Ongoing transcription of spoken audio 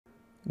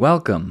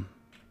Welcome.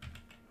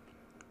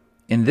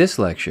 In this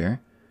lecture,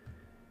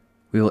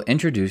 we will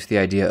introduce the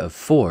idea of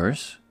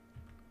force.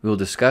 We will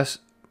discuss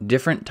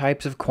different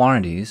types of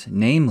quantities,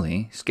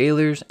 namely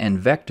scalars and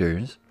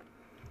vectors.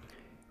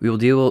 We will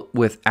deal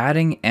with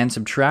adding and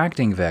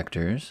subtracting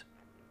vectors.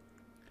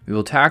 We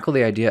will tackle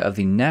the idea of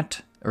the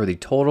net or the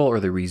total or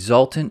the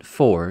resultant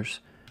force.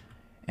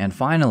 And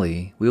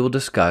finally, we will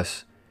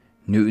discuss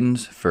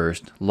Newton's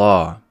first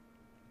law.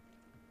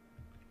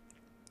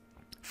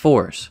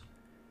 Force.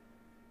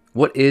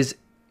 What is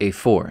a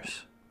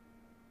force?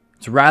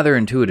 It's rather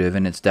intuitive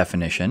in its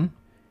definition.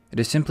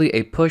 It is simply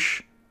a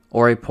push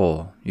or a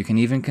pull. You can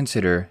even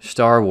consider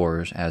Star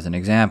Wars as an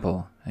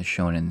example, as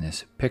shown in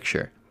this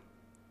picture.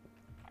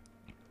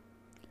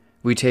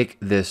 We take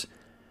this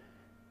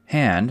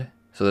hand,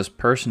 so this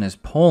person is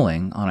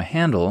pulling on a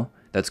handle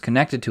that's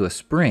connected to a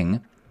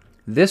spring.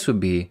 This would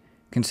be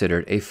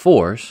considered a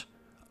force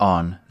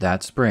on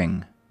that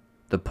spring.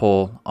 The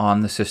pull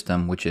on the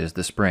system, which is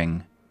the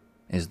spring,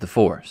 is the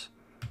force.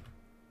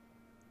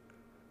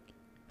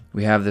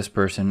 We have this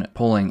person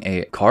pulling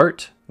a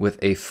cart with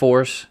a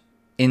force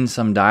in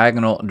some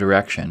diagonal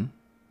direction.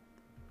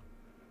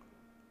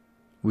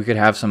 We could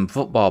have some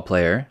football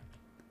player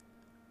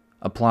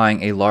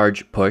applying a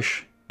large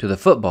push to the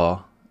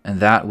football, and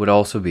that would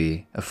also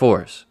be a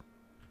force.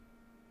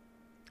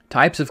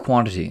 Types of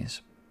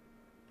quantities.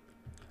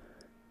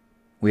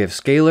 We have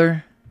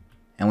scalar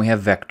and we have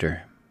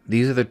vector.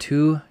 These are the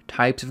two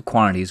types of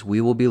quantities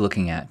we will be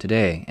looking at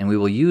today, and we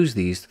will use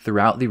these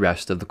throughout the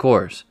rest of the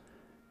course.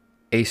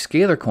 A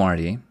scalar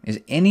quantity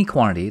is any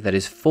quantity that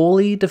is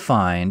fully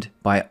defined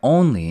by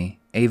only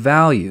a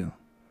value.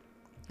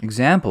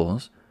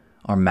 Examples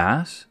are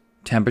mass,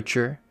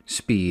 temperature,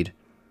 speed,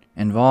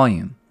 and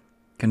volume.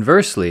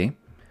 Conversely,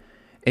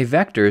 a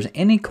vector is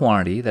any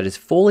quantity that is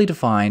fully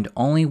defined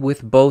only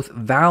with both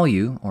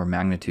value, or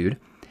magnitude,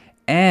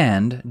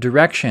 and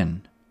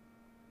direction.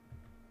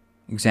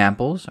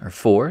 Examples are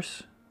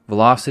force,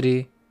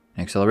 velocity,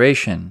 and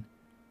acceleration.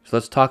 So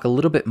let's talk a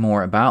little bit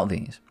more about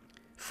these.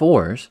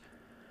 Force,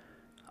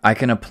 I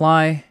can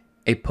apply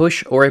a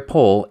push or a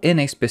pull in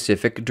a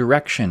specific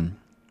direction.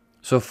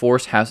 So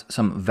force has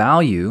some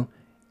value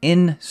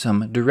in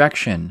some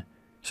direction,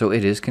 so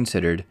it is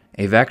considered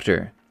a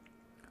vector.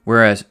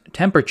 Whereas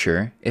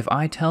temperature, if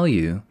I tell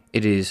you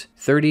it is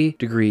 30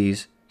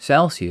 degrees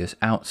Celsius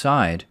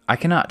outside, I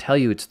cannot tell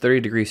you it's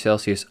 30 degrees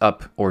Celsius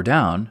up or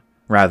down.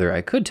 Rather,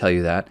 I could tell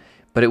you that,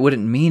 but it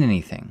wouldn't mean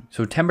anything.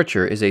 So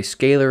temperature is a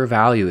scalar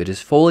value. It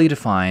is fully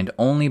defined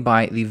only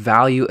by the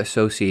value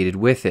associated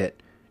with it.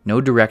 No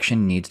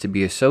direction needs to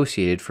be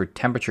associated for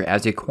temperature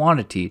as a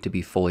quantity to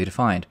be fully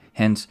defined.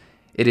 Hence,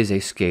 it is a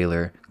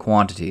scalar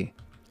quantity.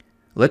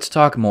 Let's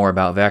talk more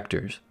about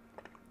vectors,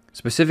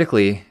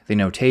 specifically the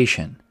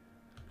notation.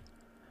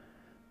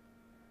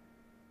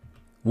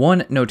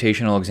 One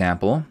notational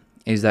example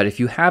is that if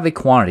you have a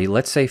quantity,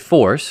 let's say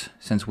force,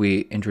 since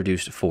we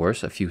introduced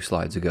force a few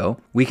slides ago,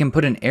 we can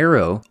put an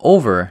arrow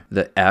over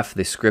the F,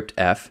 the script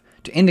F,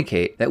 to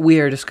indicate that we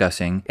are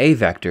discussing a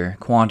vector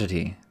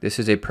quantity. This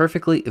is a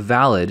perfectly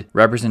valid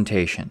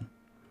representation.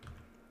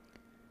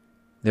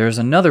 There is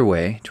another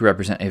way to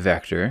represent a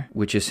vector,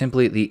 which is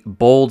simply the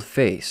bold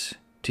face.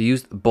 To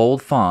use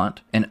bold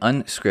font and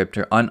unscript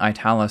or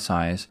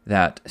unitalicize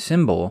that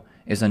symbol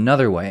is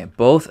another way.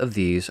 Both of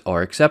these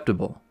are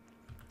acceptable.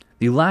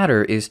 The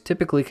latter is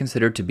typically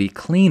considered to be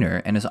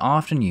cleaner and is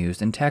often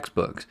used in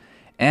textbooks,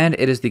 and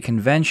it is the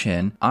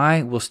convention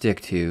I will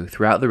stick to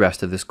throughout the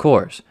rest of this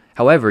course.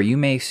 However, you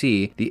may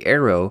see the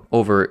arrow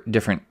over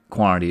different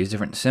quantities,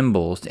 different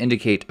symbols to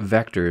indicate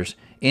vectors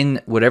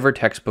in whatever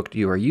textbook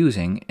you are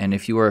using, and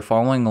if you are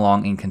following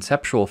along in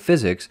Conceptual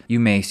Physics, you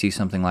may see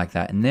something like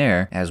that in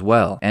there as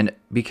well. And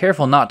be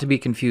careful not to be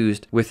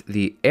confused with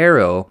the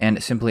arrow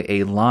and simply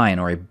a line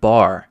or a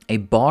bar. A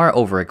bar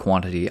over a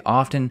quantity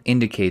often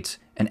indicates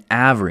an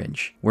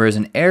average, whereas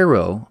an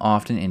arrow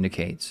often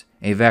indicates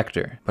a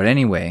vector. But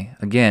anyway,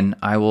 again,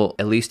 I will,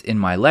 at least in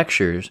my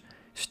lectures,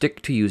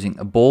 stick to using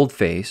a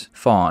boldface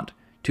font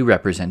to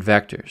represent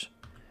vectors.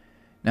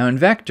 Now in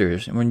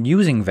vectors, when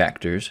using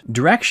vectors,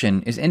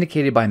 direction is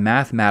indicated by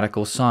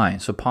mathematical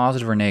signs, so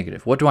positive or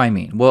negative. What do I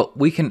mean? Well,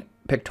 we can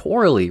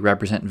pictorially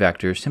represent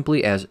vectors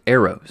simply as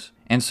arrows,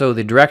 and so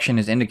the direction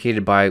is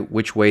indicated by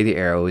which way the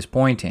arrow is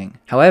pointing.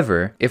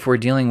 However, if we're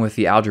dealing with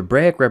the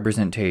algebraic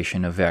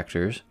representation of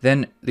vectors,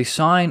 then the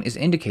sign is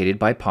indicated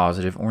by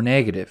positive or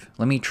negative.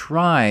 Let me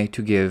try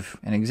to give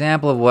an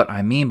example of what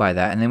I mean by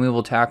that, and then we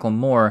will tackle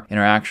more in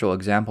our actual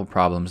example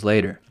problems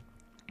later.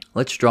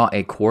 Let's draw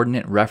a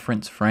coordinate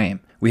reference frame.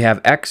 We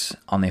have x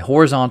on the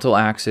horizontal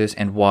axis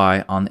and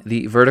y on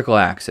the vertical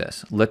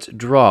axis. Let's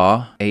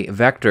draw a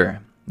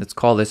vector. Let's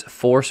call this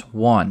force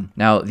 1.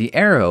 Now, the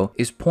arrow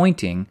is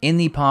pointing in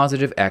the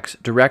positive x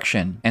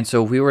direction. And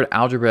so if we were to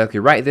algebraically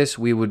write this,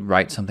 we would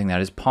write something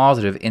that is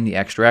positive in the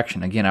x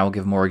direction. Again, I will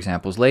give more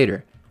examples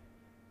later.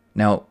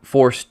 Now,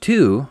 force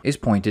 2 is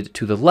pointed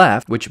to the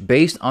left, which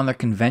based on the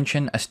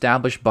convention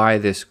established by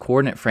this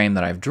coordinate frame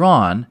that I've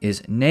drawn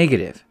is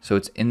negative. So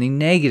it's in the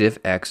negative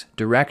x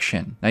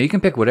direction. Now you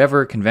can pick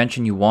whatever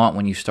convention you want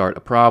when you start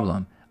a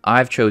problem.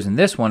 I've chosen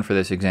this one for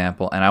this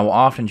example, and I will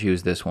often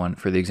choose this one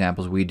for the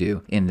examples we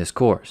do in this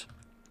course.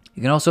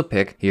 You can also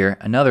pick here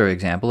another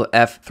example of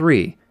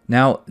F3.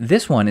 Now,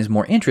 this one is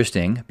more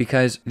interesting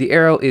because the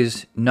arrow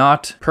is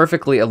not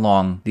perfectly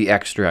along the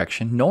x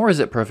direction, nor is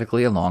it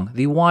perfectly along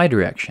the y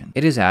direction.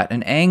 It is at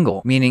an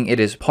angle, meaning it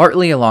is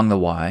partly along the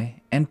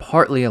y and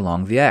partly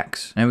along the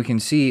x. And we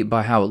can see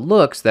by how it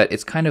looks that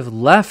it's kind of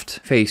left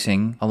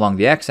facing along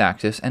the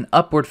x-axis and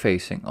upward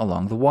facing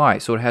along the y.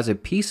 So it has a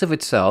piece of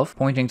itself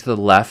pointing to the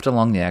left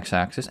along the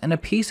x-axis and a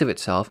piece of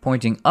itself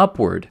pointing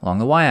upward along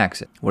the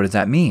y-axis. What does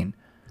that mean?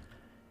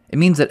 It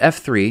means that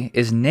F3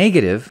 is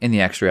negative in the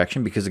x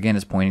direction because, again,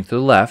 it's pointing to the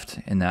left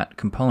in that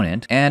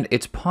component, and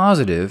it's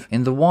positive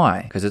in the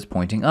y because it's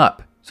pointing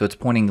up. So it's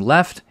pointing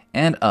left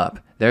and up.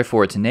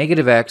 Therefore, it's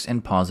negative x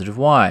and positive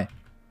y.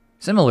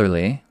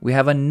 Similarly, we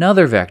have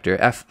another vector,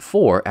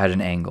 F4, at an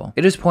angle.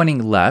 It is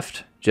pointing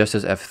left, just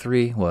as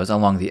F3 was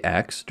along the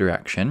x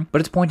direction,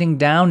 but it's pointing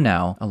down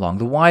now along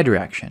the y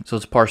direction. So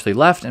it's partially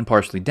left and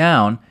partially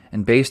down,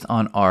 and based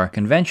on our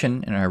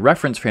convention and our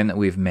reference frame that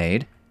we've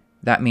made,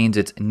 that means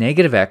it's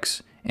negative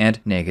x and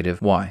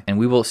negative y. And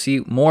we will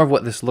see more of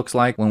what this looks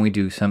like when we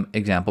do some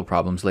example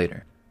problems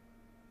later.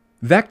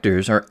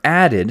 Vectors are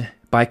added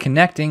by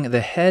connecting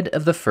the head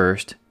of the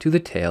first to the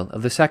tail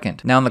of the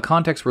second. Now, in the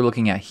context we're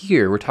looking at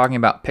here, we're talking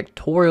about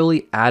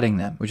pictorially adding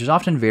them, which is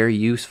often very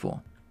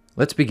useful.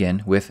 Let's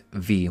begin with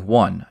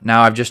V1.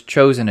 Now, I've just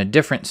chosen a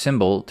different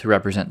symbol to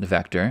represent the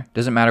vector.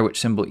 Doesn't matter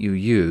which symbol you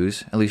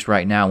use, at least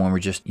right now when we're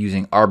just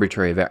using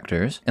arbitrary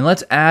vectors. And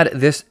let's add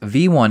this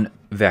V1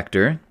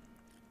 vector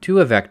to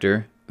a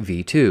vector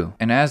v2.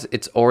 And as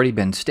it's already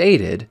been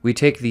stated, we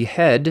take the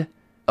head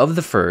of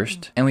the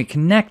first and we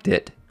connect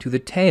it to the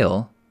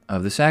tail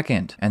of the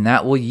second. And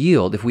that will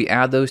yield, if we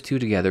add those two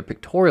together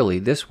pictorially,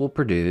 this will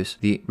produce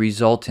the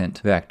resultant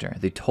vector,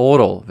 the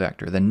total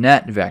vector, the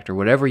net vector,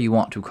 whatever you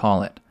want to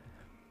call it.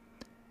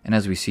 And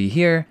as we see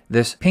here,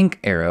 this pink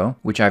arrow,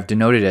 which I've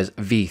denoted as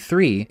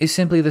V3, is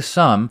simply the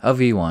sum of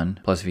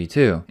V1 plus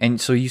V2.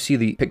 And so you see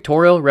the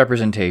pictorial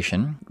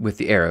representation with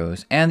the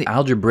arrows and the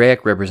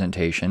algebraic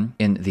representation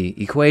in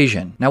the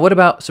equation. Now what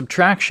about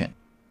subtraction?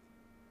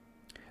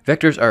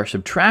 Vectors are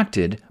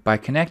subtracted by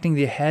connecting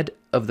the head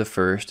of the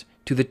first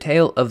to the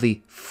tail of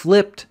the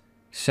flipped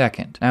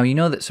second. Now you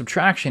know that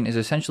subtraction is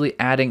essentially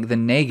adding the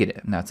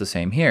negative, and that's the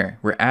same here.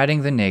 We're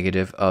adding the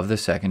negative of the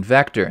second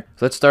vector.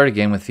 So let's start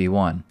again with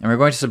V1, and we're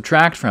going to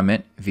subtract from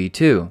it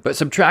V2. But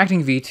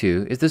subtracting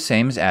V2 is the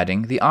same as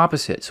adding the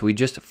opposite, so we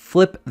just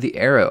flip the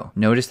arrow.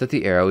 Notice that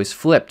the arrow is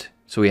flipped.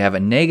 So we have a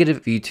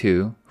negative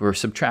V2, we're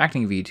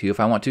subtracting V2. If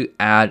I want to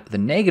add the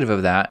negative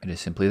of that, it is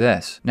simply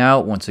this.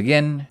 Now, once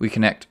again, we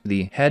connect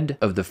the head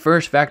of the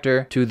first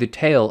vector to the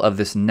tail of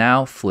this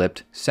now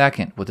flipped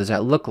second. What does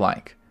that look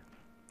like?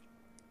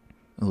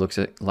 It looks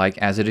like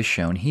as it is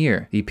shown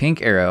here. The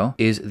pink arrow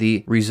is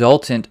the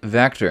resultant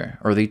vector,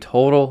 or the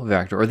total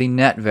vector, or the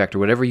net vector,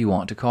 whatever you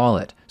want to call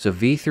it. So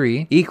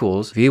V3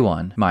 equals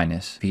V1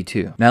 minus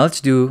V2. Now let's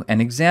do an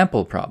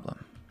example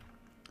problem.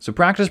 So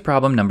practice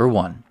problem number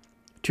 1.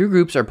 Two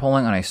groups are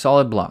pulling on a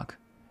solid block.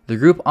 The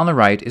group on the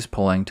right is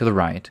pulling to the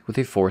right with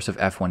a force of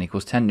F1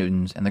 equals 10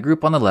 newtons, and the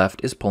group on the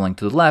left is pulling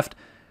to the left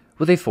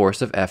with a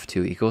force of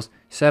F2 equals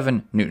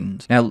 7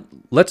 newtons. Now,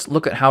 let's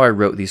look at how I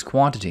wrote these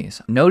quantities.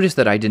 Notice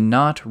that I did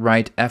not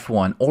write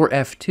F1 or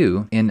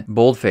F2 in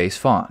boldface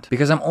font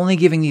because I'm only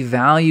giving the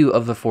value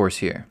of the force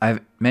here.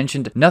 I've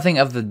mentioned nothing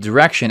of the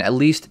direction, at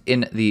least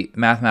in the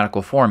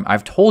mathematical form.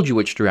 I've told you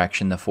which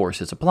direction the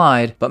force is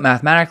applied, but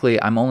mathematically,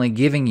 I'm only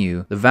giving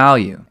you the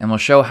value. And we'll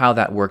show how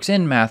that works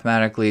in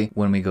mathematically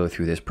when we go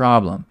through this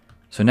problem.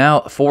 So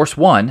now force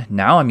 1,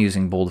 now I'm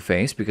using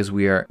boldface because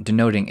we are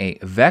denoting a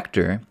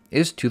vector,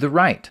 is to the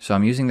right. So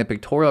I'm using the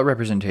pictorial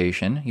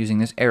representation, using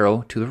this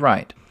arrow to the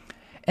right.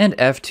 And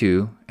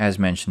F2, as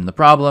mentioned in the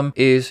problem,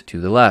 is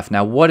to the left.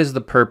 Now what is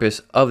the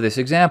purpose of this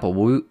example?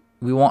 Well,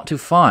 we want to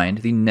find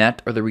the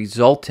net or the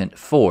resultant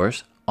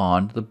force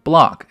on the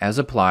block as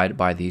applied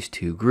by these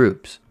two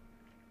groups.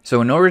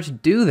 So in order to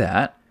do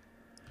that,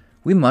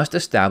 we must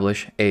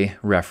establish a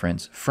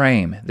reference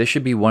frame. This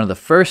should be one of the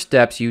first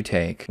steps you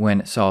take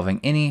when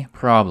solving any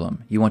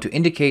problem. You want to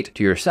indicate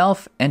to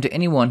yourself and to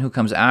anyone who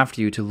comes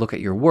after you to look at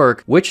your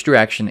work which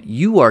direction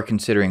you are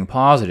considering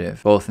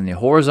positive, both in the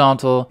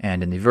horizontal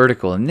and in the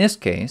vertical. In this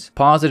case,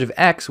 positive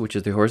x, which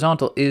is the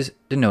horizontal, is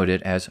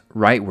denoted as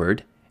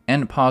rightward,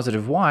 and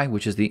positive y,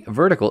 which is the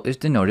vertical, is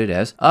denoted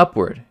as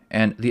upward.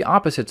 And the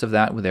opposites of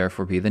that would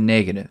therefore be the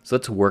negative. So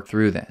let's work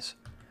through this.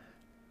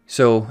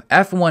 So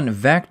F1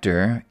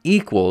 vector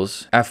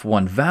equals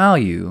F1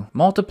 value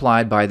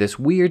multiplied by this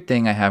weird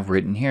thing I have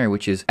written here,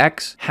 which is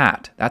x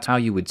hat. That's how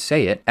you would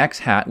say it, x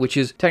hat, which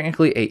is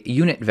technically a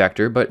unit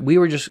vector, but we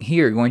were just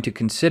here going to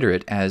consider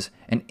it as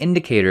an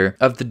indicator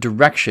of the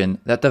direction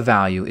that the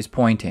value is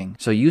pointing.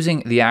 So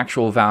using the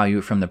actual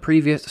value from the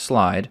previous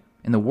slide,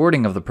 in the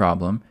wording of the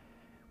problem,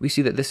 we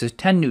see that this is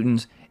 10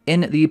 newtons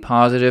in the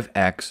positive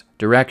x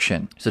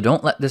direction. So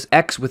don't let this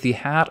x with the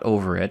hat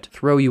over it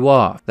throw you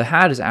off. The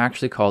hat is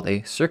actually called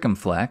a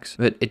circumflex,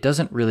 but it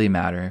doesn't really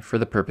matter for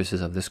the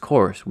purposes of this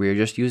course. We are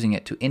just using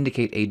it to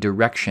indicate a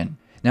direction.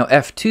 Now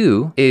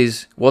F2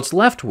 is, well, it's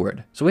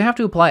leftward, so we have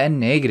to apply a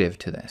negative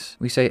to this.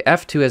 We say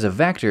F2 as a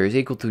vector is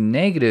equal to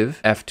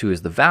negative F2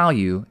 is the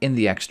value in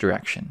the x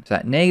direction. So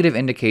that negative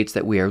indicates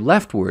that we are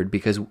leftward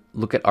because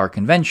look at our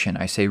convention.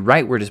 I say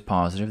rightward is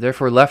positive,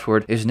 therefore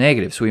leftward is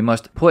negative, so we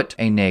must put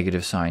a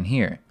negative sign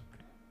here.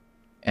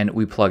 And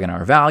we plug in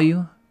our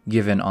value,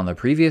 given on the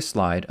previous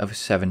slide, of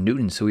 7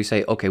 newtons. So we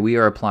say, okay, we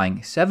are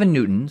applying 7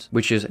 newtons,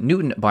 which is,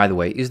 Newton, by the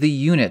way, is the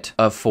unit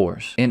of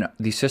force in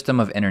the system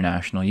of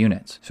international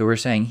units. So we're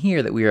saying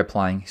here that we are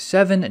applying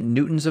 7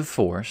 newtons of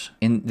force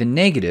in the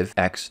negative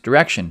x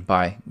direction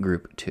by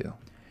group 2.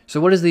 So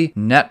what is the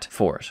net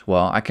force?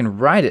 Well, I can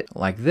write it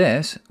like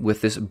this with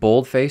this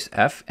boldface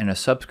F and a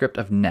subscript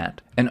of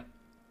net. And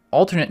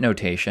alternate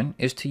notation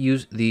is to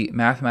use the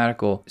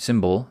mathematical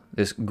symbol,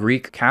 this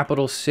Greek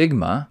capital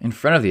sigma, in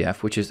front of the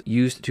F, which is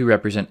used to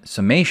represent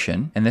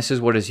summation. And this is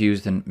what is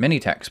used in many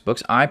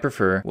textbooks. I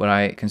prefer what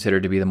I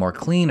consider to be the more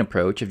clean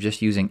approach of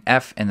just using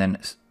F and then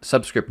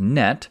subscript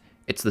net.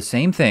 It's the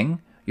same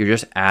thing. You're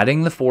just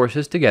adding the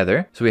forces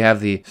together. So we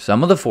have the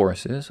sum of the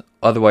forces,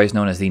 otherwise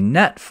known as the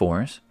net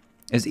force,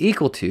 is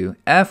equal to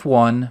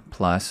F1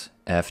 plus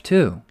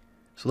F2.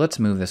 So let's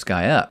move this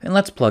guy up, and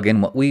let's plug in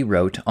what we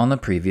wrote on the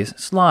previous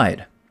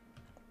slide.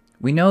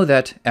 We know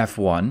that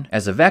F1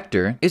 as a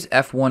vector is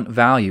F1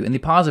 value in the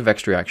positive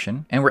x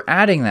direction, and we're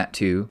adding that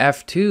to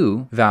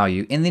F2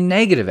 value in the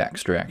negative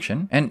x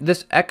direction. And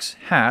this x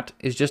hat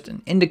is just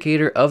an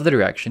indicator of the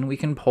direction. We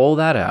can pull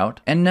that out,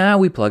 and now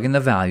we plug in the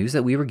values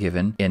that we were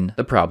given in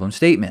the problem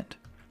statement.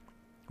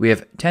 We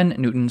have 10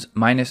 newtons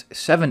minus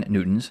 7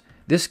 newtons.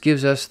 This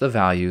gives us the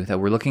value that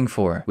we're looking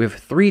for. We have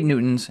 3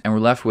 newtons and we're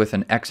left with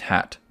an x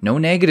hat. No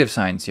negative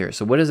signs here.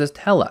 So what does this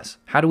tell us?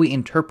 How do we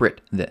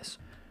interpret this?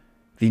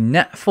 The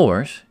net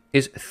force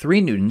is 3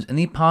 newtons in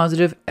the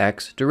positive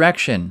x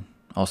direction,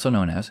 also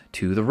known as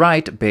to the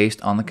right, based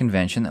on the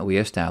convention that we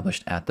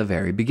established at the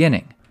very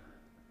beginning.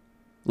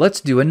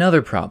 Let's do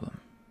another problem.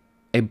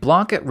 A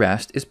block at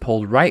rest is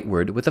pulled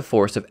rightward with a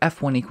force of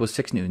F1 equals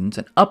 6 newtons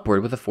and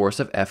upward with a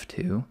force of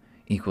F2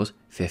 equals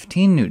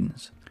 15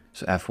 newtons.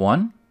 So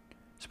F1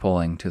 is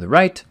pulling to the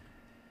right,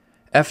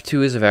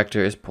 F2 as a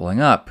vector is pulling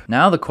up.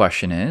 Now the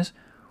question is,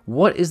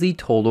 what is the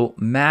total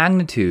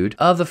magnitude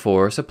of the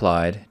force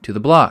applied to the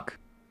block?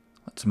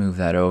 Let's move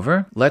that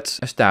over. Let's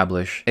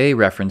establish a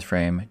reference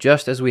frame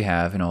just as we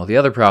have in all the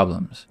other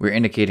problems. We're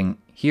indicating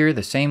here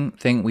the same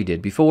thing we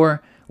did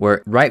before,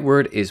 where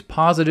rightward is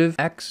positive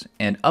x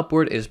and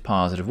upward is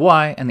positive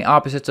y, and the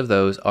opposites of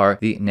those are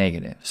the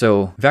negative.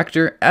 So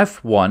vector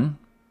F1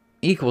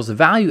 equals the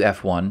value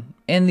F1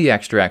 in the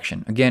x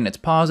direction. Again, it's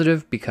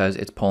positive because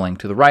it's pulling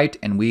to the right,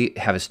 and we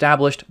have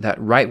established that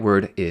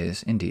rightward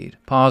is indeed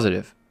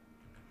positive.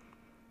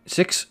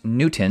 6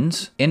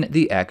 newtons in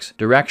the x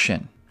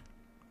direction.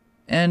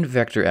 And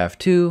vector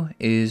F2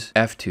 is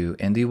F2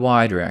 in the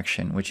y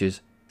direction, which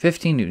is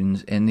 15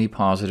 newtons in the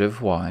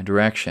positive y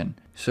direction.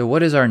 So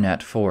what is our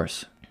net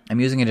force? I'm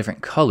using a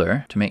different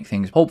color to make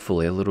things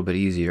hopefully a little bit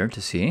easier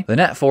to see. The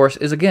net force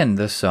is again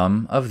the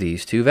sum of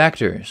these two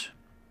vectors.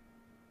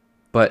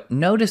 But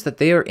notice that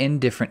they are in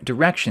different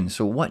directions.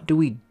 So what do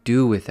we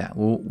do with that?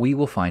 Well, we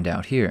will find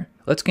out here.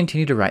 Let's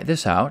continue to write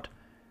this out.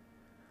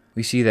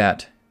 We see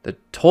that the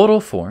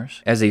total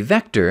force as a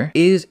vector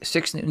is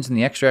 6 newtons in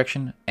the x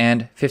direction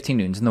and 15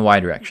 newtons in the y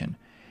direction.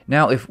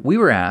 Now, if we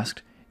were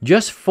asked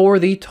just for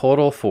the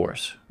total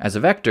force as a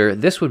vector,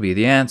 this would be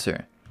the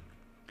answer.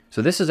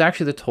 So this is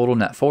actually the total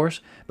net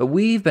force, but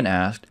we've been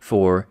asked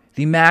for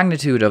the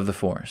magnitude of the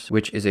force,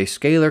 which is a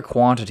scalar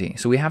quantity.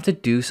 So we have to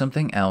do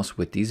something else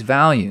with these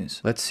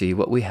values. Let's see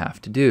what we have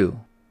to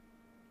do.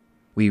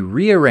 We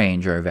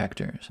rearrange our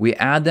vectors. We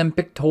add them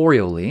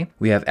pictorially.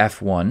 We have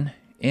F1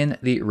 in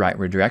the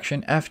rightward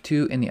direction,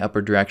 F2 in the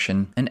upward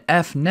direction, and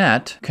F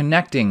net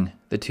connecting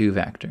the two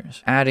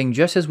vectors, adding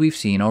just as we've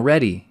seen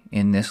already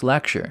in this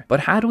lecture.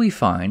 But how do we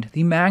find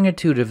the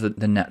magnitude of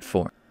the net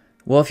force?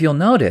 Well, if you'll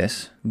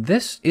notice,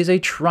 this is a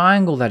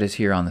triangle that is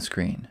here on the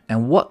screen.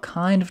 And what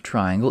kind of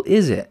triangle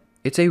is it?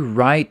 It's a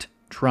right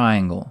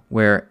triangle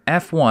where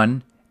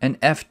F1 and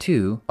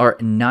F2 are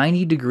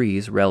 90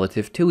 degrees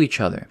relative to each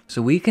other.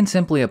 So we can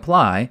simply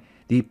apply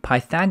the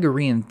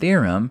Pythagorean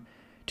theorem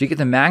to get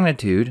the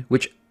magnitude,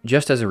 which,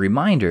 just as a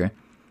reminder,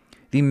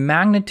 the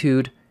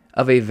magnitude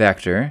of a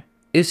vector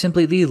is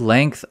simply the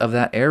length of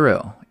that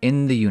arrow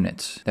in the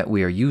units that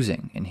we are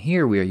using. And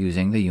here we are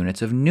using the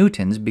units of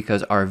newtons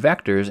because our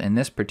vectors in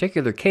this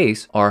particular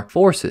case are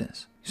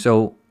forces.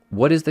 So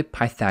what is the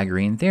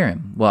Pythagorean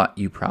theorem? Well,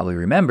 you probably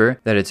remember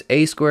that it's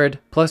a squared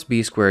plus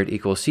b squared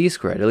equals c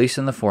squared, at least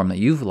in the form that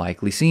you've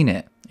likely seen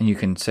it. And you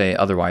can say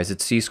otherwise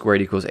it's c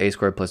squared equals a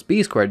squared plus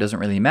b squared. It doesn't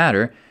really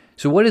matter.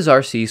 So what is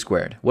our c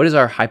squared? What is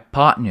our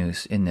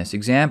hypotenuse in this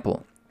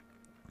example?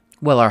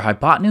 Well, our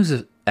hypotenuse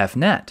is f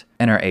net,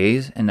 and our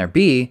a's and our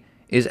b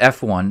is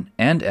F1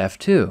 and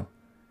F2.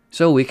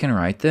 So we can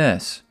write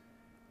this.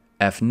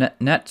 F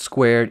net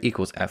squared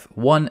equals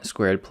F1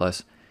 squared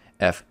plus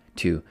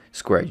F2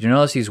 squared. You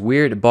notice these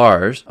weird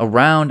bars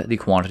around the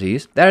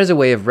quantities. That is a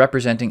way of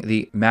representing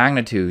the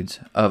magnitudes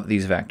of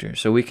these vectors.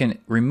 So we can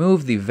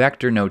remove the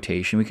vector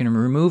notation. We can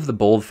remove the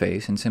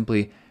boldface and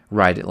simply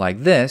write it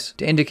like this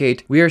to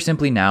indicate we are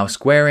simply now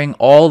squaring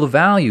all the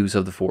values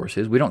of the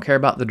forces. We don't care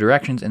about the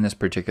directions in this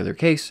particular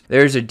case.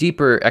 There's a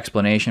deeper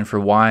explanation for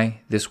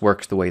why this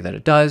works the way that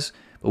it does,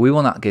 but we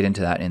will not get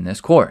into that in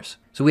this course.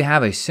 So we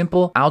have a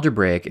simple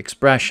algebraic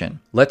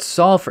expression. Let's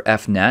solve for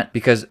F net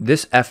because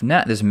this F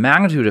net, this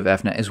magnitude of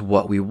F net, is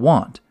what we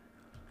want.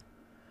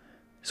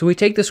 So we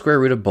take the square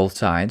root of both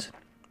sides,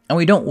 and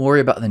we don't worry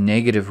about the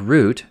negative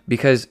root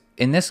because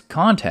in this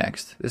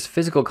context, this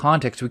physical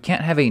context, we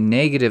can't have a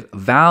negative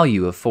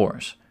value of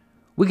force.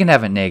 We can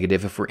have a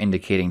negative if we're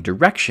indicating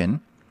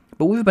direction,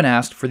 but we've been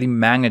asked for the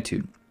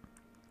magnitude.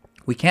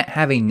 We can't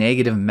have a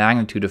negative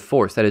magnitude of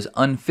force. That is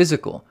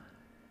unphysical.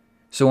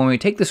 So when we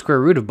take the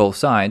square root of both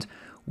sides,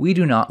 we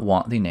do not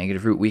want the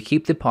negative root. We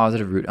keep the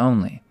positive root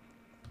only.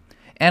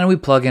 And we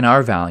plug in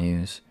our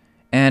values,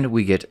 and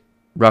we get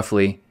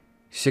roughly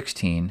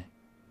 16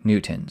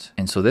 newtons.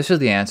 And so this is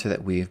the answer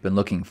that we've been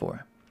looking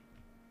for.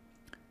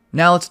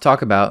 Now let's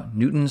talk about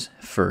Newton's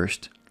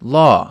first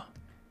law.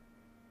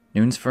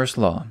 Newton's first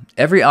law.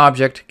 Every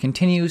object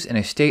continues in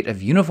a state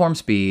of uniform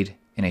speed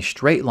in a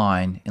straight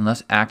line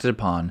unless acted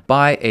upon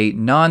by a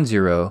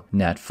non-zero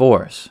net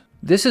force.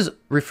 This is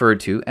referred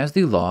to as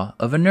the law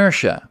of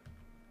inertia.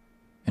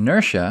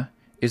 Inertia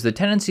is the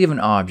tendency of an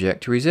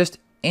object to resist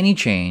any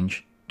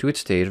change to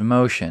its state of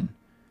motion.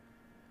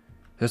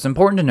 So it's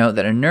important to note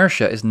that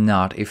inertia is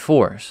not a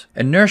force.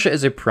 Inertia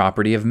is a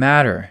property of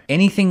matter.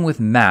 Anything with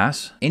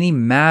mass, any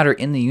matter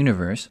in the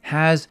universe,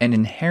 has an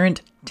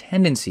inherent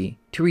tendency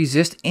to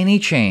resist any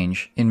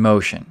change in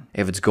motion.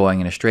 If it's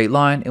going in a straight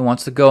line, it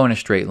wants to go in a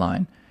straight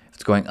line. If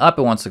it's going up,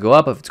 it wants to go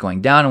up. If it's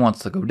going down, it wants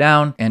to go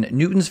down. And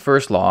Newton's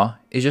first law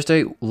is just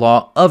a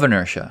law of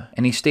inertia,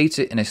 and he states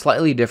it in a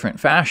slightly different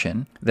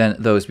fashion than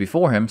those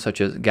before him,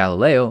 such as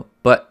Galileo,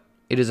 but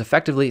it is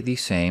effectively the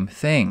same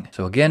thing.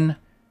 So again,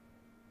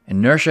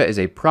 inertia is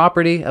a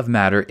property of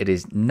matter. It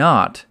is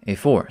not a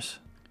force.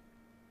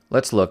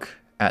 Let's look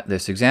at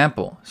this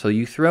example. So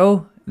you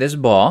throw this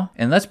ball,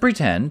 and let's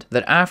pretend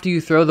that after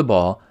you throw the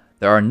ball,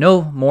 there are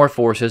no more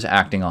forces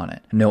acting on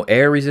it. No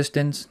air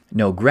resistance,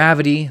 no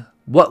gravity.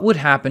 What would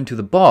happen to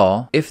the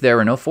ball if there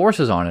were no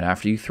forces on it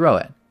after you throw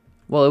it?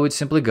 Well, it would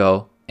simply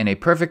go in a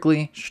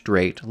perfectly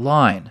straight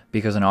line,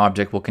 because an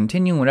object will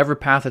continue in whatever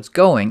path it's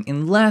going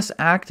unless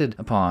acted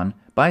upon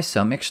by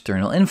some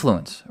external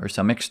influence or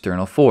some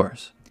external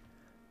force.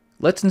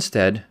 Let's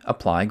instead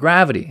apply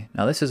gravity.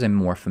 Now this is a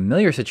more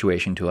familiar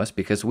situation to us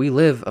because we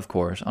live, of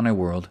course, on a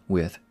world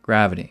with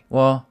gravity.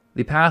 Well,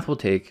 the path will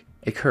take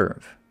a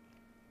curve.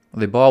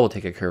 The ball will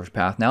take a curved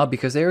path now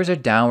because there is a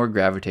downward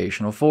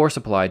gravitational force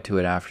applied to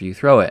it after you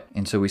throw it.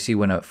 And so we see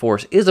when a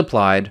force is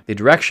applied, the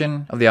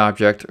direction of the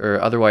object, or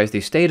otherwise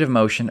the state of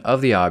motion of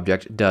the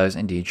object, does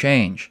indeed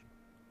change.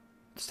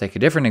 Let's take a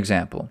different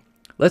example.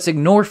 Let's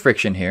ignore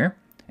friction here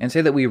and say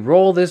that we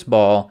roll this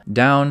ball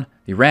down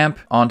the ramp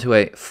onto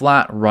a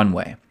flat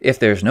runway. If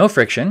there's no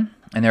friction,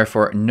 and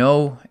therefore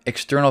no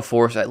external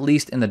force, at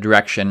least in the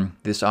direction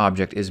this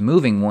object is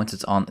moving once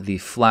it's on the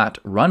flat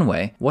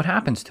runway, what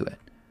happens to it?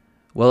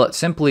 Well, it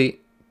simply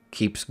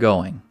keeps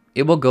going.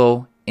 It will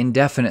go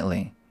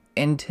indefinitely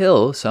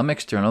until some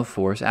external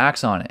force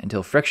acts on it,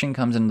 until friction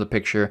comes into the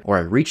picture, or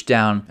I reach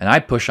down and I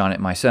push on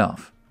it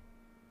myself.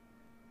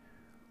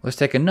 Let's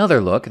take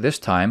another look. This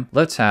time,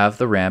 let's have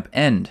the ramp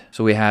end.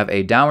 So we have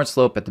a downward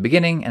slope at the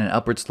beginning and an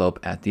upward slope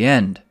at the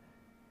end.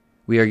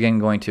 We are again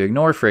going to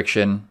ignore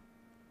friction,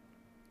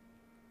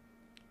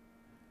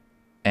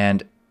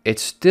 and it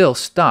still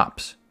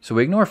stops. So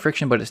we ignore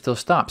friction, but it still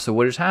stops. So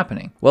what is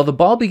happening? Well, the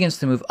ball begins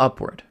to move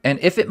upward. And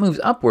if it moves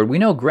upward, we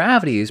know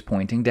gravity is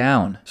pointing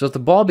down. So if the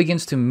ball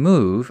begins to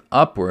move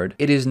upward,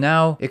 it is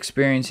now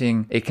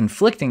experiencing a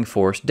conflicting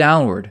force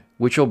downward,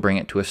 which will bring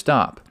it to a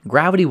stop.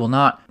 Gravity will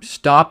not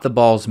stop the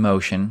ball's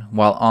motion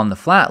while on the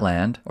flat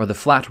land or the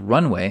flat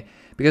runway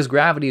because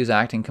gravity is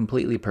acting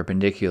completely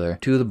perpendicular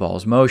to the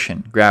ball's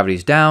motion. Gravity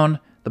is down,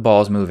 the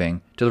ball is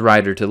moving to the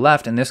right or to the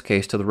left, in this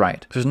case to the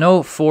right. There's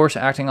no force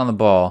acting on the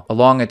ball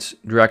along its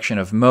direction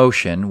of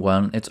motion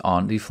when it's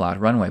on the flat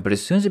runway. But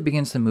as soon as it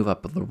begins to move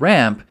up the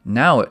ramp,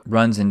 now it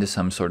runs into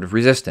some sort of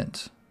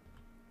resistance.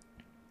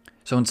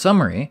 So in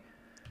summary,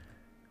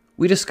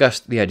 we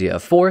discussed the idea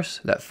of force,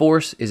 that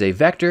force is a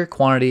vector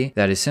quantity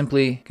that is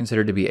simply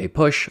considered to be a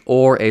push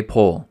or a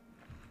pull.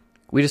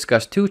 We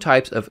discussed two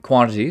types of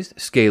quantities,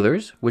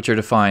 scalars, which are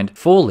defined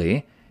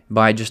fully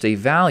by just a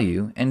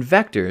value, and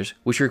vectors,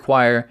 which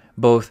require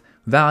both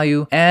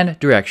value and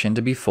direction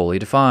to be fully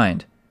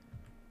defined.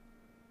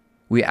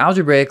 We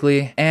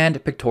algebraically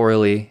and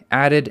pictorially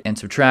added and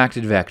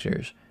subtracted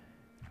vectors.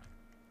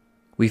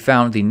 We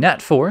found the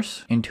net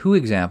force in two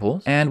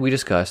examples, and we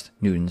discussed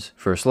Newton's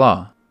first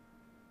law.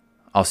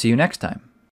 I'll see you next time.